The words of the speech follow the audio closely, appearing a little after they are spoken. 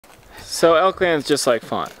So Elkland's just like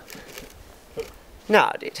font.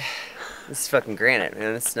 Nah, dude. This is fucking granite,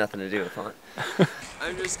 man. This has nothing to do with font.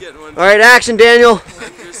 I'm just getting one. All right, action, Daniel.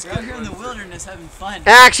 We're out here in the wilderness having fun.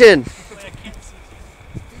 Action.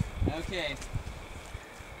 Okay.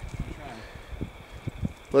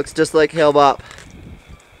 Looks just like Hail Bop.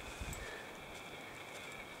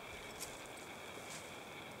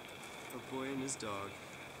 A boy and his dog.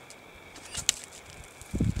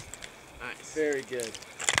 Nice. Very good.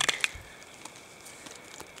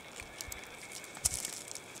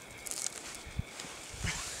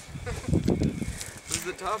 Was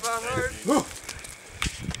the top out hard?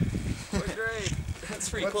 What grade? That's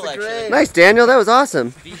pretty cool, actually. Nice, Daniel. That was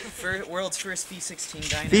awesome. World's first V16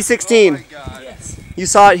 dyno. V16. Oh my god. Yes. You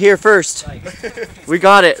saw it here first. We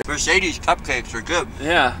got it. Mercedes cupcakes are good.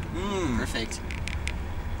 Yeah. Perfect.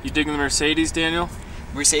 You digging the Mercedes, Daniel?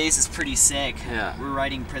 Mercedes is pretty sick. Yeah. We're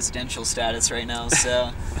riding presidential status right now,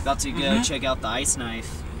 so about to go check out the ice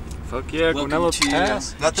knife. Fuck yeah, Welcome Guanella to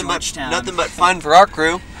Pass. Nothing but fun for our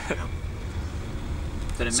crew.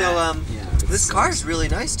 So, this car's really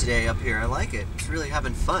nice today up here. I like it. It's really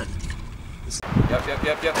having fun. Yep.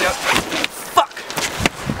 Fuck!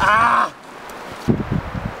 Ah!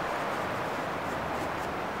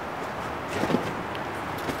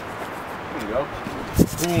 There you go.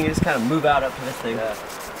 Then you can just kind of move out up to this thing. Yeah.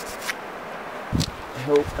 I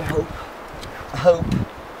hope.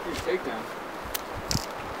 Here's takedown.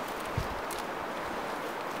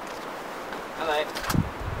 Alright.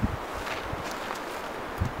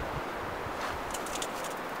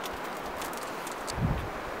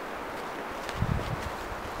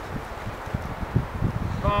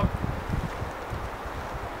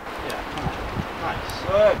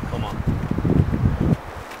 Good. Come on.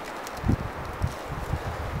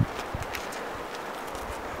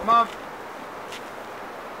 Come on.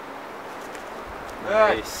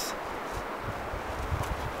 Nice.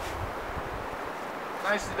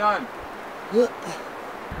 Nicely done.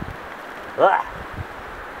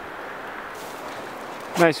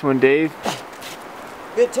 Nice one, Dave.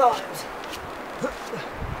 Good times.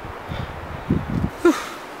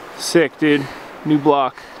 Sick, dude. New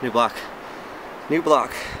block. New block. New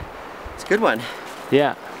block. It's a good one.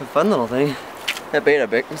 Yeah. A fun little thing. That beta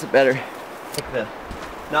bit makes it better. Like the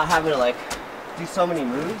not having to like do so many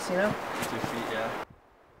moves, you know? 2 feet, yeah.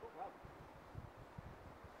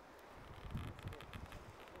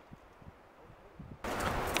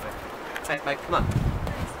 Hey, Mike, come on.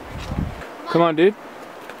 Come on, dude.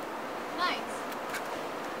 Nice.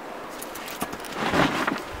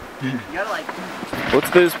 You gotta like, What's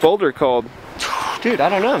this boulder called? dude, I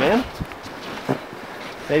don't know, man.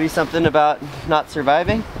 Maybe something about not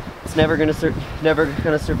surviving. It's never gonna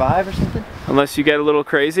survive or something. Unless you get a little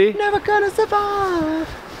crazy. Never gonna survive.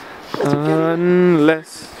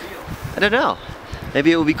 Unless. I don't know.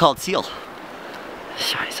 Maybe it will be called seal.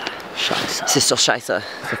 Scheiße. Scheiße. Es ist so scheiße.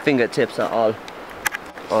 The fingertips are all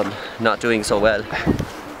on not doing so well.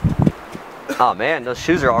 Oh man, those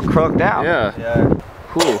shoes are all crooked out. Yeah. Yeah.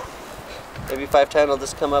 Cool. Maybe 510 will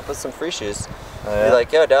just come up with some free shoes. Oh, yeah. Be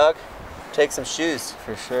like, yo dog, take some shoes.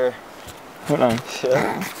 For sure. Hold on.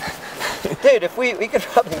 Dude, if we could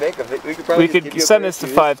probably make a we could probably We could send this to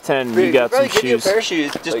 510. You got some give you a shoes. pair of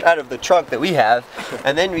shoes just out of the trunk that we have,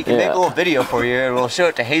 and then we can make a little video for you, and we'll show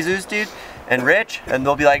it to Jesus, dude, and Rich, and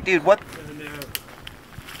they'll be like, dude, what?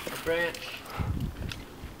 Branch.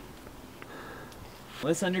 Well,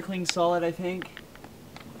 this undercling's solid, I think.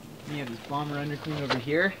 And you have this bomber undercling over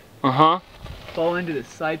here. Uh-huh. Fall into this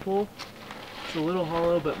side pole. It's a little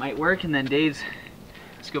hollow, but might work. And then Dave's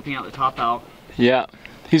scoping out the top out. Yeah.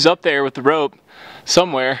 He's up there with the rope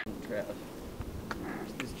somewhere. There's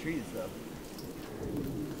trees though.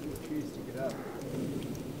 Trees to get up.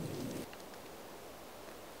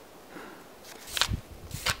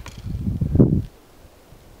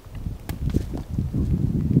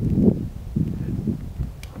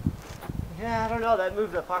 Yeah, I don't know. That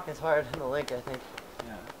move, the pocket's hard in the link, I think.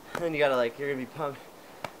 Yeah. And then you gotta like, you're gonna be pumped.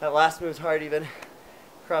 That last move's hard even,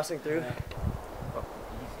 crossing through. Yeah.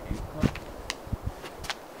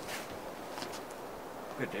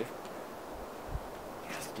 Good, Dave.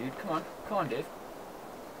 Yes, dude. Come on. Come on, Dave.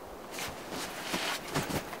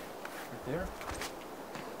 Right there.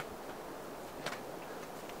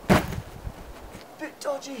 Bit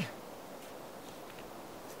dodgy.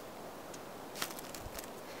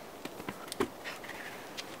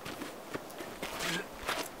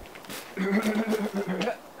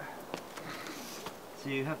 So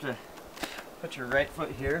you have to put your right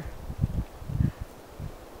foot here.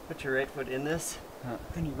 Put your right foot in this.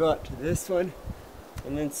 Then you go up to this one.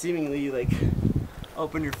 And then seemingly you like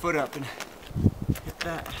open your foot up and hit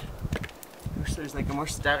that. there's like a more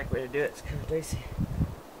static way to do it. It's kind of dicey.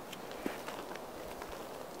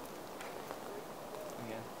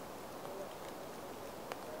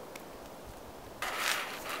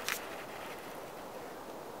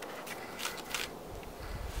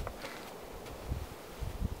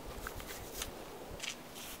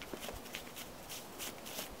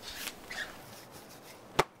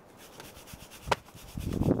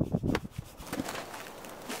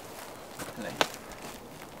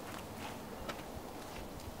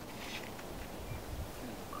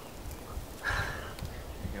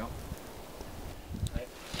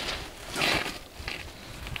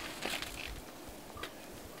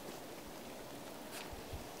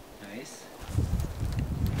 Nice.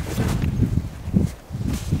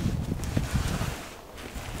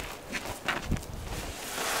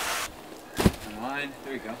 Come on.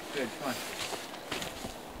 There we go. Good. Come on.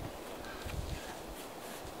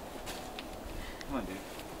 Come on, dude.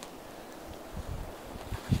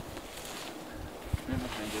 Right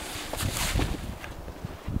behind you.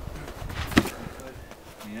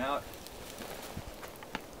 Lean out.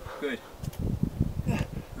 Good.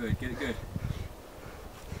 Good. Get it good.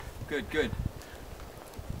 Good, good.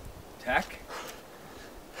 Tack.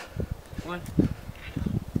 Come on.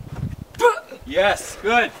 Yes,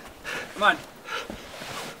 good. Come on.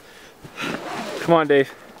 Come on,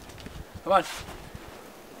 Dave. Come on.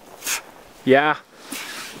 Yeah.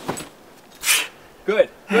 Good,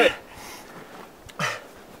 good.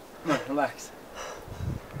 Come on, relax.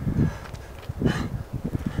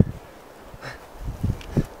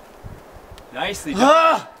 Nicely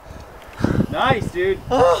done. Nice, dude.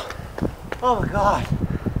 Oh my god.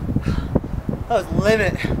 That was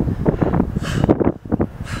limit.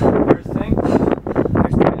 First thing.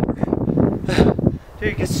 Dude,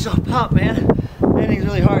 it gets so pumped, man. Landing's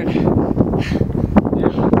really hard.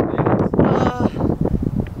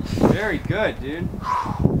 Very good, dude.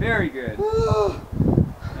 Very good.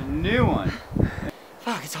 A new one.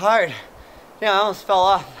 Fuck, it's hard. Yeah, I almost fell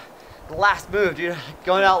off the last move, dude.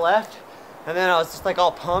 Going out left, and then I was just like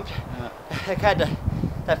all pumped. Yeah. I had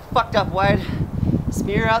that fucked up wide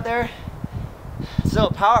smear out there. It's so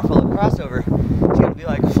powerful, the crossover. It's gonna be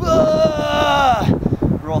like,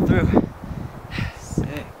 roll through.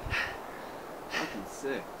 Sick. Fucking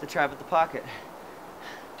sick. The trap at the pocket.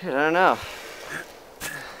 Dude, I don't know.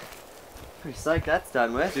 Pretty psyched that's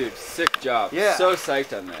done with. Dude, sick job. Yeah. So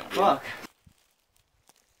psyched on that. Dude. Fuck.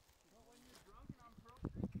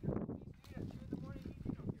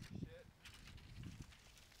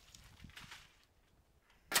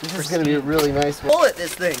 This is gonna be a really nice one. Bullet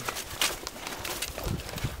this thing.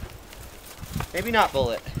 Maybe not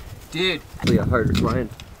bullet. Dude. Really a harder climb.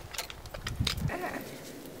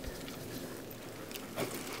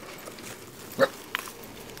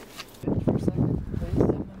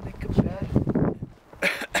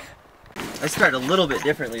 I start a little bit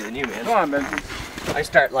differently than you, man. Come on, man. I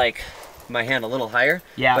start like my hand a little higher.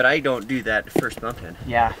 Yeah. But I don't do that first bump in.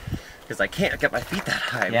 Yeah. Because I can't get my feet that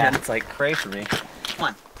high, Yeah. man. It's like cray for me. Come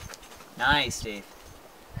on. Nice, Dave.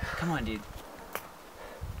 Come on, dude.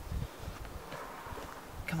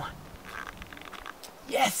 Come on.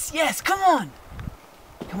 Yes, yes, come on.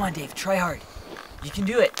 Come on, Dave, try hard. You can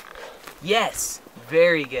do it. Yes,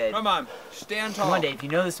 very good. Come on, stand tall. Come on, Dave, you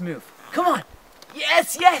know this move. Come on.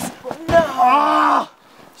 Yes, yes. No. Oh,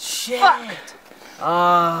 shit. Fuck. Oh,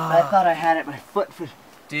 I thought I had it. My foot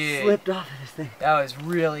dude, slipped off of this thing. that was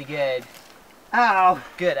really good. Ow.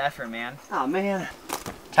 Good effort, man. Oh, man.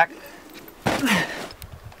 Tack.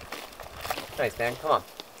 Nice, man. Come on.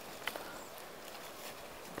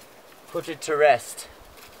 Put it to rest.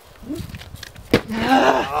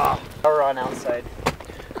 Power on outside.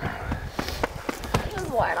 This is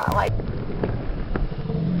why I don't like.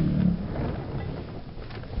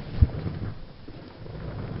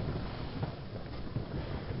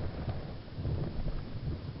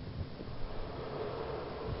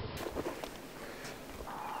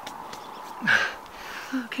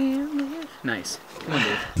 Okay, Nice. Come on,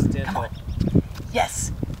 Dave. Come on.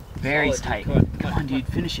 Yes. Very tight. Come on, dude.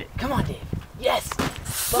 Finish it. Come on, Dave. Yes.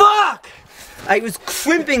 Fuck! I was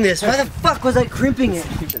crimping this. Why the fuck was I crimping it?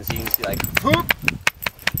 So you can see like, huh?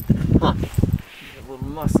 A little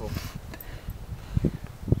muscle.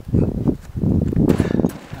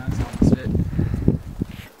 That was almost it.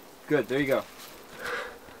 Good. There you go.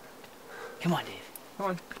 Come on, Dave. Come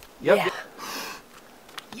on. Yep. Yeah.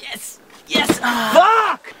 Yes. Yes.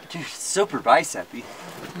 Ah. Fuck! Dude, it's super bicep-y.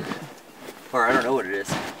 Or I don't know what it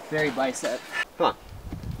is. Very bicep. Come on.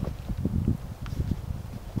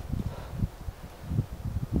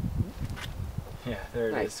 Yeah, there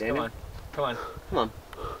it Nice, is. Daniel. Come on. Come on.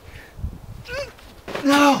 Come on.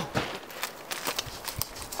 No!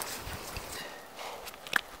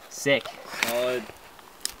 Sick. Solid.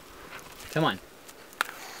 Come on.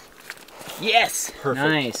 Yes. Perfect.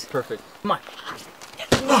 Nice. Perfect. Come on.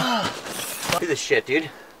 Do this shit,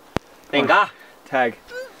 dude. Venga. Tag.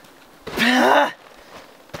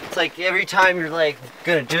 It's like every time you're like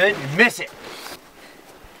gonna do it, you miss it.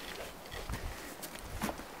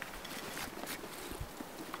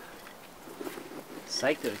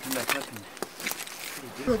 Psyched though to come back up and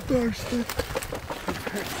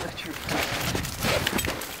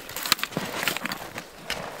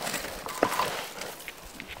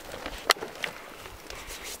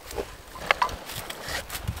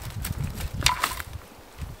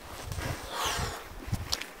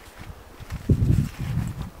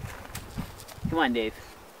Come on, Dave.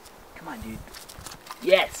 Come on, dude.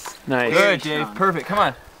 Yes. Nice. Good, Very Dave. strong. Perfect. Come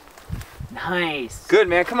on. Nice. Good,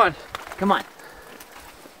 man. Come on. Come on.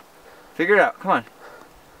 Figure it out. Come on.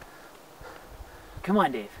 Come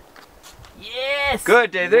on, Dave. Yes.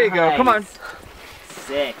 Good, Dave. There you go. Come on. Nice.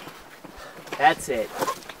 Sick. That's it.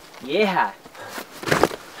 Yeah.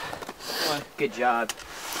 Come on. Good job.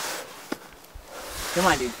 Come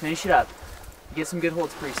on, dude. Finish it up. Get some good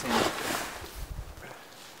holds pretty soon.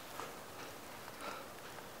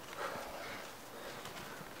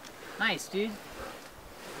 Nice, dude.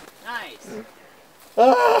 Nice.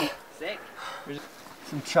 Sick.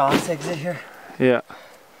 Some chance exit here. Yeah.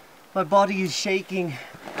 My body is shaking.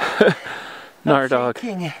 Nar dog.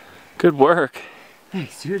 Shaking. Good work.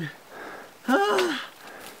 Thanks, dude. That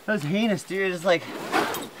was heinous, dude. It's like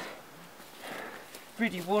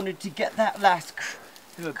really wanted to get that last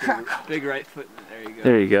Big right foot. There you go.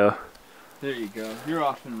 There you go. There you go. You're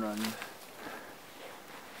off and running.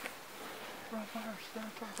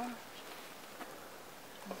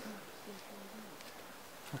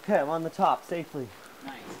 Okay, I'm on the top safely.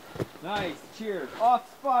 Nice. Nice. Cheers. Off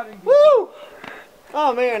spotting. Woo!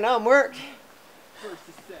 Oh man, now I'm worked. First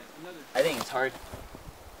ascent. Another. I think it's hard.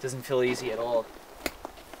 Doesn't feel easy at all.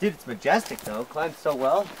 Dude, it's majestic though. Climbed so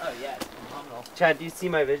well. Oh yeah, it's phenomenal. Chad, do you see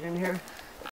my vision here?